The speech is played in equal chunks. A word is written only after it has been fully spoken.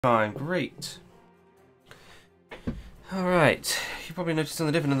Fine, great. Alright, you probably noticed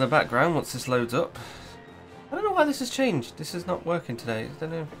something different in the background once this loads up. I don't know why this has changed. This is not working today. I don't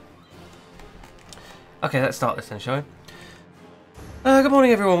know. Okay, let's start this then, shall we? Good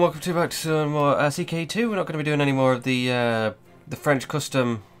morning everyone, welcome back to some more CK2. We're not going to be doing any more of the French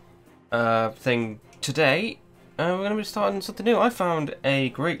custom thing today. We're going to be starting something new. I found a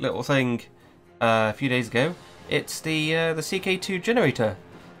great little thing a few days ago. It's the CK2 generator.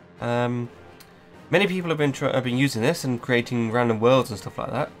 Many people have been using this and creating random worlds and stuff like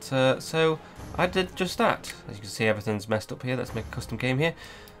that. So I did just that. As you can see, everything's messed up here. Let's make a custom game here.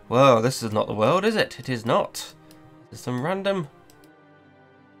 Whoa, this is not the world, is it? It is not. There's some random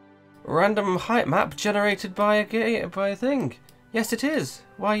height map generated by a thing. Yes, it is.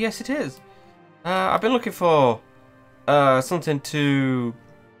 Why, yes, it is. I've been looking for something to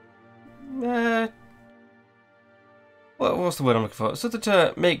what's the word I'm looking for? Something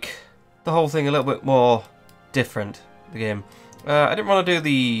to make the whole thing a little bit more different. The game. I didn't want to do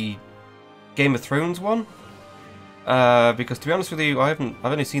the Game of Thrones one because, to be honest with you, I've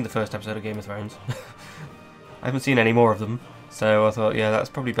only seen the first episode of Game of Thrones. I haven't seen any more of them, so I thought, yeah, that's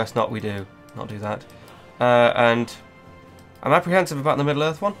probably best not do that. And I'm apprehensive about the Middle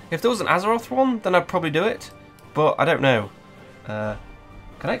Earth one. If there was an Azeroth one, then I'd probably do it, but I don't know. Can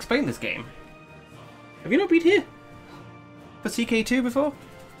I explain this game? Have you not been here for CK2 before?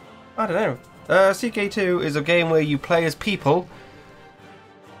 I don't know. CK2 is a game where you play as people.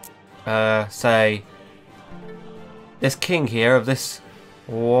 Say, this king here of this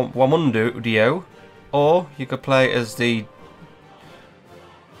Wamundio, or you could play as the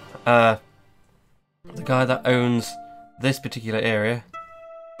guy that owns this particular area.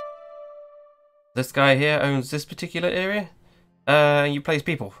 This guy here owns this particular area. And you play as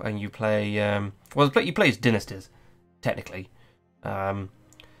people, and you play you play as dynasties, technically.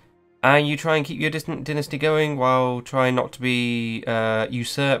 And you try and keep your dynasty going while trying not to be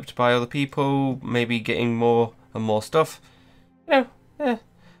usurped by other people, maybe getting more and more stuff. You know, yeah.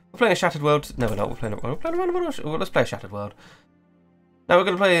 We're playing a Shattered World. No, we're not. We're playing well, let's play a Shattered World. Now we're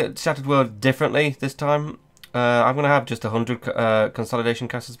going to play a Shattered World differently this time. I'm going to have just 100 consolidation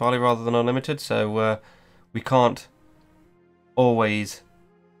casters barley rather than unlimited, so we can't always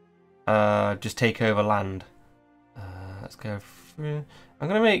just take over land. Let's go through. I'm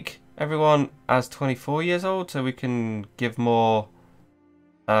going to make everyone as 24 years old so we can give more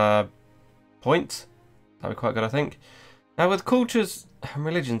points. That'd be quite good, I think. Now with cultures and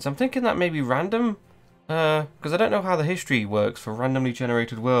religions, I'm thinking that may be random, because I don't know how the history works for randomly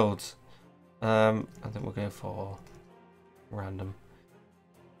generated worlds. I think we'll go for random.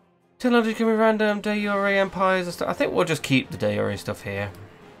 Technology can be random, Daori empires and stuff. I think we'll just keep the Daori stuff here.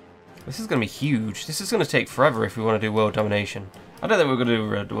 This is going to be huge. This is going to take forever if we want to do world domination. I don't think we're going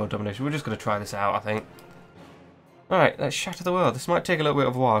to do world domination. We're just going to try this out, I think. Alright, let's shatter the world. This might take a little bit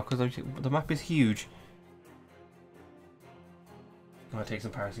of a while because the map is huge. I might take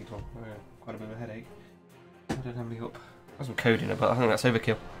some paracetamol. Quite a bit of a headache. I don't have any up. Got some code in it, but I think that's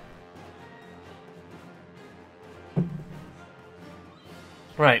overkill.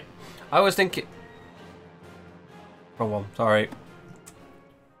 Right. I was thinking... Wrong one, sorry.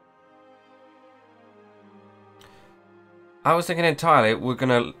 I was thinking entirely we're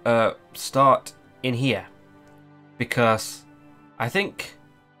going to start in here. Because I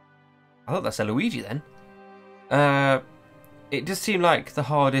thought that's a Luigi then. It just seemed like the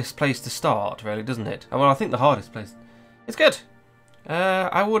hardest place to start, really, doesn't it? Well, I think the hardest place... It's good.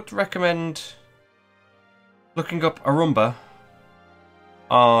 I would recommend looking up Arumba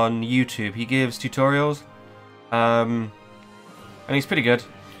on YouTube. He gives tutorials, and he's pretty good.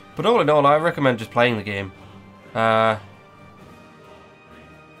 But all in all, I recommend just playing the game.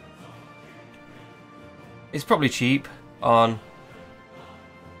 It's probably cheap on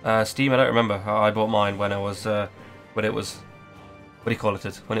Steam. I don't remember how I bought mine when it was what do you call it?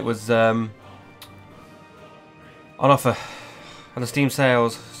 When it was on offer on the Steam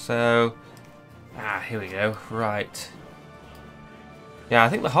sales. So here we go. Right. Yeah, I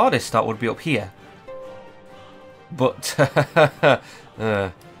think the hardest start would be up here. But yeah,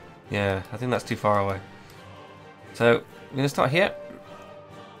 I think that's too far away. So I'm gonna start here.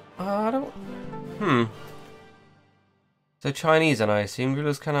 I don't. So Chinese, and I assume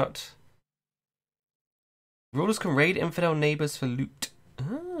rulers cannot. Rulers can raid infidel neighbours for loot.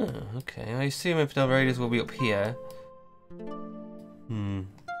 Ah, okay. I assume infidel raiders will be up here.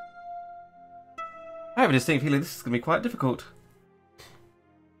 I have a distinct feeling this is going to be quite difficult.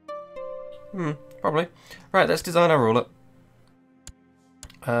 Probably. Right, let's design our ruler.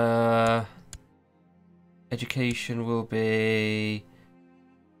 Education will be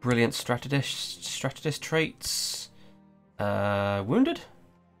Brilliant strategist traits. Wounded?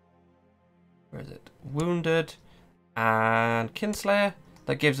 Where is it? Wounded. And Kinslayer.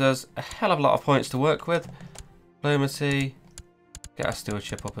 That gives us a hell of a lot of points to work with. Diplomacy. Get our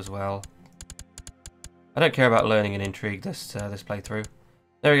stewardship up as well. I don't care about learning and intrigue this playthrough.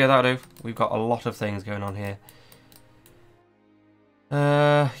 There we go, that'll do. We've got a lot of things going on here.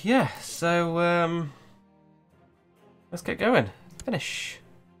 Yeah, so let's get going. Finish.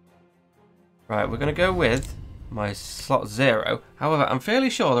 Right, we're going to go with my slot 0. However, I'm fairly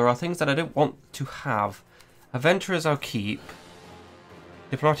sure there are things that I don't want to have. Adventurers I'll keep.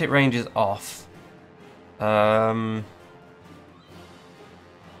 Diplomatic range is off.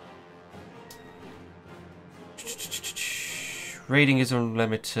 Raiding is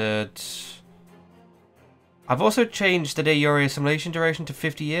unlimited. I've also changed the de jure assimilation duration to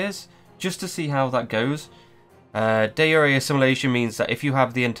 50 years, just to see how that goes. De jure assimilation means that if you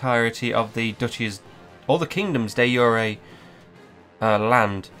have the entirety of the duchy's, or the kingdom's de jure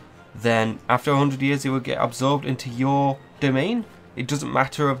land, then after 100 years it will get absorbed into your domain. It doesn't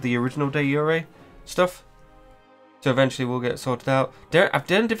matter of the original de jure stuff. So eventually we'll get sorted out. I've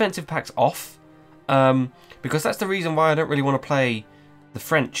done defensive pacts off, because that's the reason why I don't really want to play the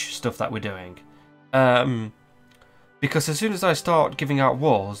French stuff that we're doing. Because as soon as I start giving out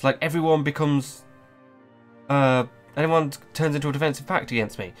wars, like everyone becomes, anyone turns into a defensive pact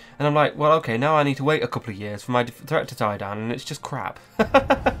against me, and I'm like, well, okay, now I need to wait a couple of years for my threat to die down, and it's just crap.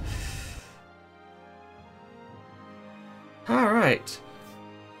 All right.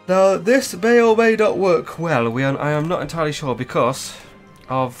 Now this may or may not work well. I am not entirely sure because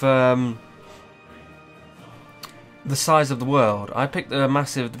of the size of the world. I picked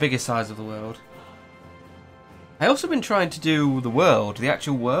the biggest size of the world. I also been trying to do the world, the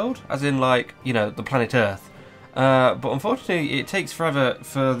actual world, as in like, you know, the planet Earth. But unfortunately it takes forever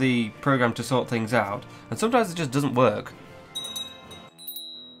for the program to sort things out, and sometimes it just doesn't work.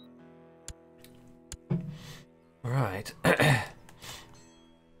 Right.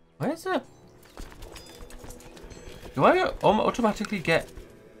 Where's the... Do I automatically get...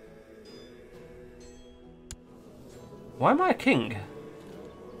 Why am I a king?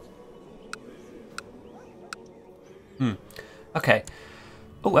 Okay.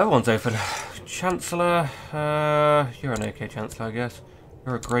 Oh, everyone's open. Chancellor. You're an okay Chancellor, I guess.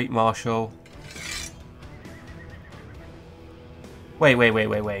 You're a great Marshal. Wait.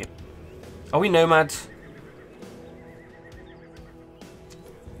 Are we nomads?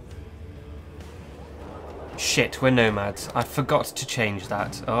 Shit, we're nomads. I forgot to change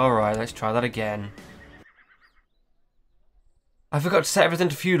that. Alright, let's try that again. I forgot to set everything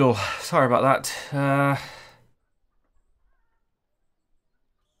to feudal. Sorry about that.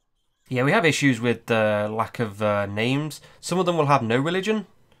 Yeah, we have issues with the lack of names. Some of them will have no religion,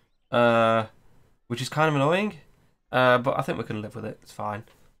 which is kind of annoying. But I think we can live with it. It's fine.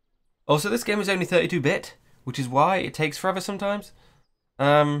 Also, this game is only 32-bit, which is why it takes forever sometimes.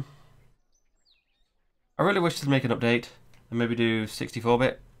 I really wish to make an update and maybe do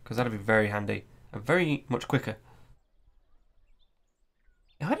 64-bit, because that'd be very handy and very much quicker.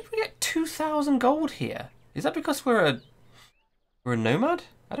 How did we get 2,000 gold here? Is that because we're a nomad?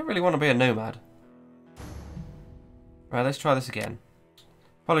 I don't really want to be a nomad. Right, let's try this again.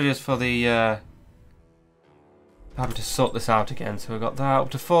 Apologies for the having to sort this out again. So we've got that. Up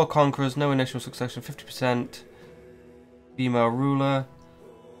to 4 conquerors, no initial succession, 50%. Female ruler.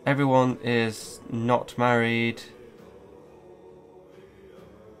 Everyone is not married.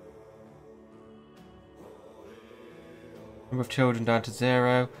 Number of children down to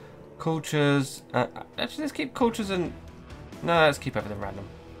 0. Cultures. Actually, let's keep cultures and... No, let's keep everything random.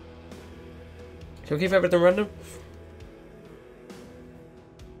 Shall we keep everything random?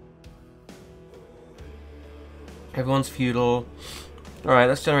 Everyone's feudal. Alright,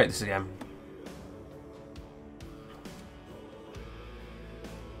 let's generate this again.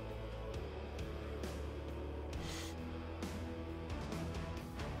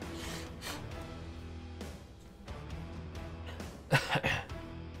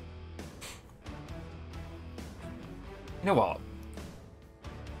 You know what?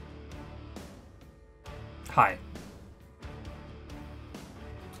 Hi.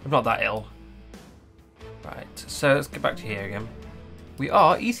 I'm not that ill. Right, so let's get back to here again. We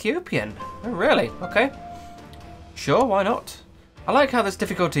are Ethiopian. Oh, really? Okay. Sure, why not? I like how this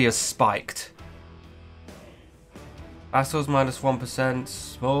difficulty is spiked. Vassals -1%,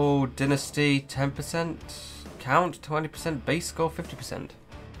 small dynasty 10%, count 20%, base score 50%.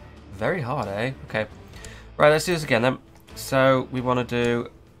 Very hard, eh? Okay. Right, let's do this again then. So we want to do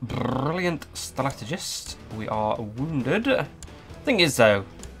brilliant strategist. We are wounded. Thing is though,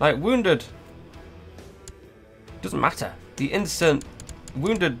 Like, wounded doesn't matter. The instant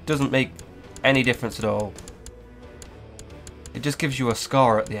wounded doesn't make any difference at all. It just gives you a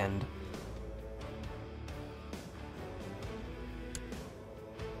scar at the end.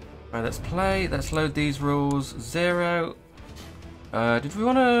 Right, let's play. Let's load these rules. 0. Did we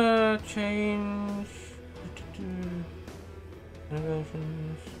want to change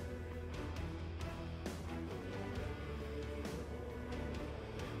interventions?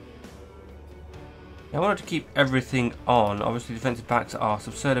 I wanted to keep everything on. Obviously, defensive packs are off.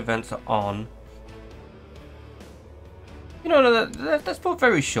 Absurd events are on. You know, let's put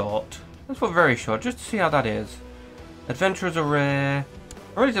very short. Let's put very short, just to see how that is. Adventurers are rare.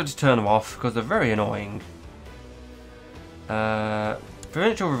 I really have to turn them off because they're very annoying.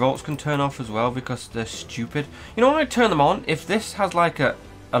 Provincial revolts can turn off as well because they're stupid. You know, when I turn them on, if this has like a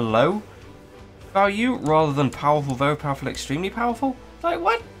low value rather than powerful, very powerful, extremely powerful, like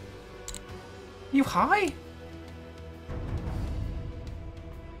what? You high?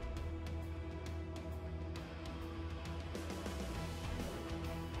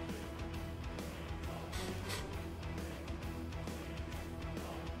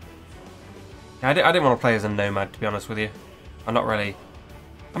 I didn't want to play as a nomad, to be honest with you. I'm not really.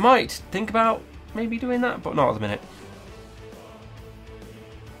 I might think about maybe doing that, but not at the minute.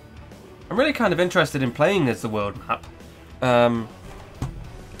 I'm really kind of interested in playing as the world map.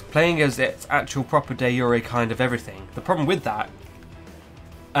 Playing as its actual proper de jure kind of everything. The problem with that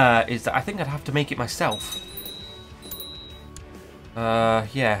is that I think I'd have to make it myself.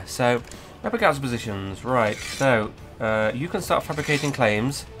 Yeah, so replicator positions, right, so you can start fabricating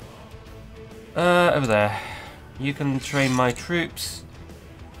claims over there. You can train my troops.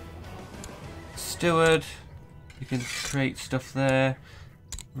 Steward, you can create stuff there.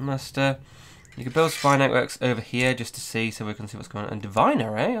 Master, you can build spy networks over here just to see, so we can see what's going on. And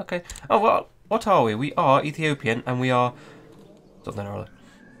diviner, eh? Okay. Oh, well, what are we? We are Ethiopian, and we are something or other.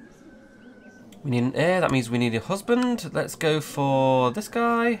 We need an heir, that means we need a husband. Let's go for this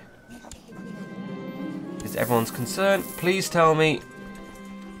guy. Is everyone's concern? Please tell me.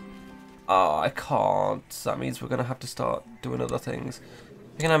 Oh, I can't. That means we're going to have to start doing other things.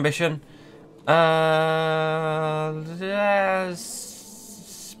 Pick an ambition.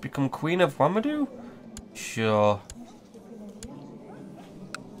 Yes. Become Queen of Wamadu? Sure.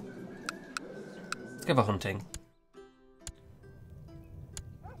 Let's give her hunting.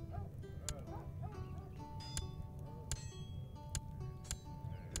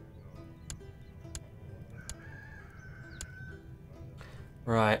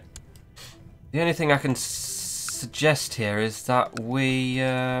 Right. The only thing I can suggest here is that we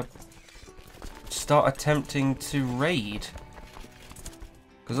start attempting to raid.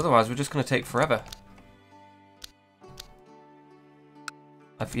 Because otherwise we're just going to take forever.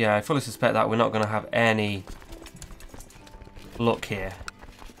 Yeah, I fully suspect that we're not going to have any luck here.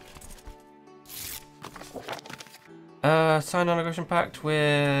 Sign non-aggression pact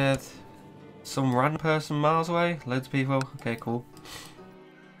with some random person miles away. Loads of people. Okay, cool.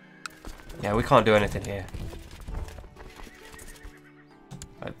 Yeah, we can't do anything here.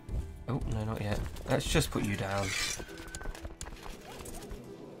 Oh, no, not yet. Let's just put you down.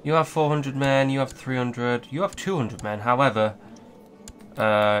 You have 400 men, you have 300, you have 200 men, however,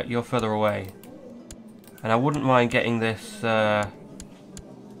 you're further away. And I wouldn't mind getting this, what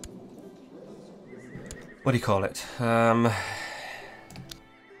do you call it? Fly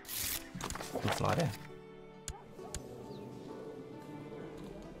there.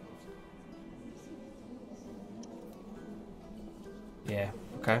 Yeah,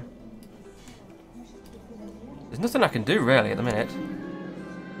 okay. There's nothing I can do really at the minute.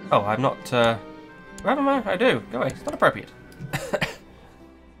 Oh, I'm not, where am I? I do. Go away. It's not appropriate.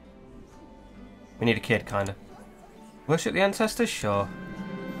 We need a kid, kinda. Worship the ancestors? Sure.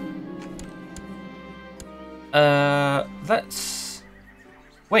 Let's...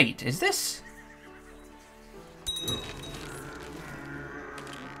 Wait, is this?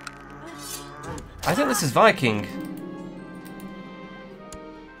 I think this is Viking.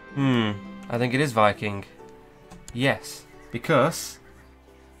 I think it is Viking. Yes, because...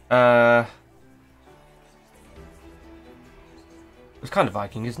 it's kind of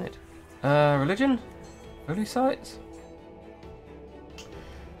Viking, isn't it? Religion? Holy sites?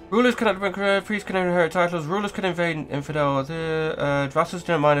 Rulers cannot bring priests can inherit titles. Rulers can invade infidel. The vassals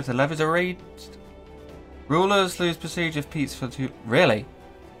don't mind if the levies are raised. Rulers lose prestige if peace for two. Really?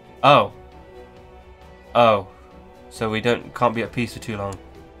 Oh. Oh. So we can't be at peace for too long.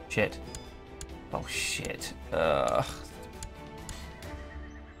 Shit. Oh shit.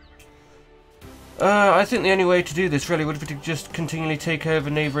 I think the only way to do this really would be to just continually take over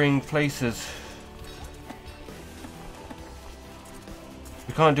neighbouring places.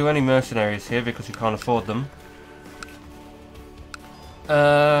 We can't do any mercenaries here because we can't afford them.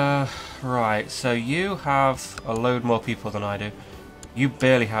 Right, so you have a load more people than I do. You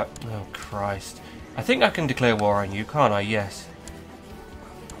barely have... Oh, Christ. I think I can declare war on you, can't I? Yes.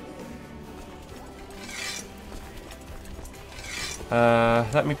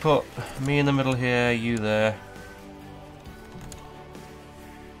 Let me put me in the middle here, you there.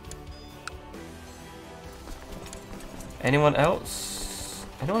 Anyone else?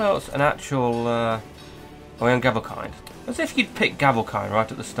 Anyone else an actual... Oh, we're on Gavelkind. As if you'd pick Gavelkind right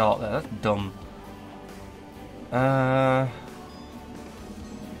at the start there. That's dumb.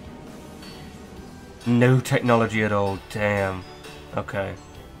 No technology at all. Damn. Okay.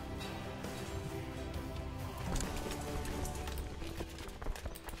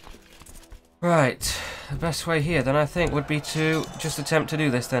 Right. The best way here then I think would be to just attempt to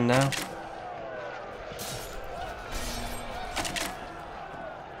do this then now.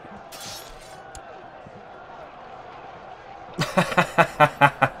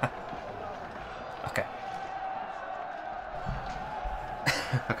 Okay.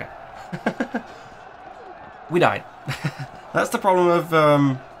 Okay. We died. That's the problem of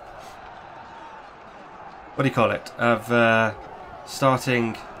what do you call it? Of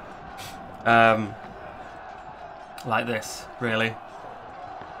starting like this, really.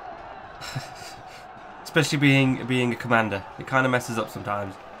 Especially being a commander. It kind of messes up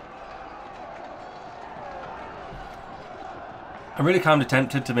sometimes. I'm really kind of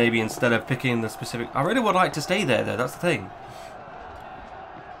tempted to maybe, instead of picking the specific... I really would like to stay there, though. That's the thing.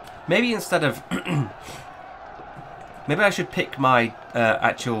 Maybe instead of... maybe I should pick my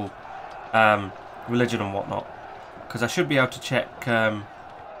actual religion and whatnot. Because I should be able to check...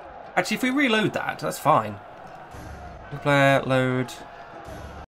 Actually, if we reload that, that's fine. Player, load...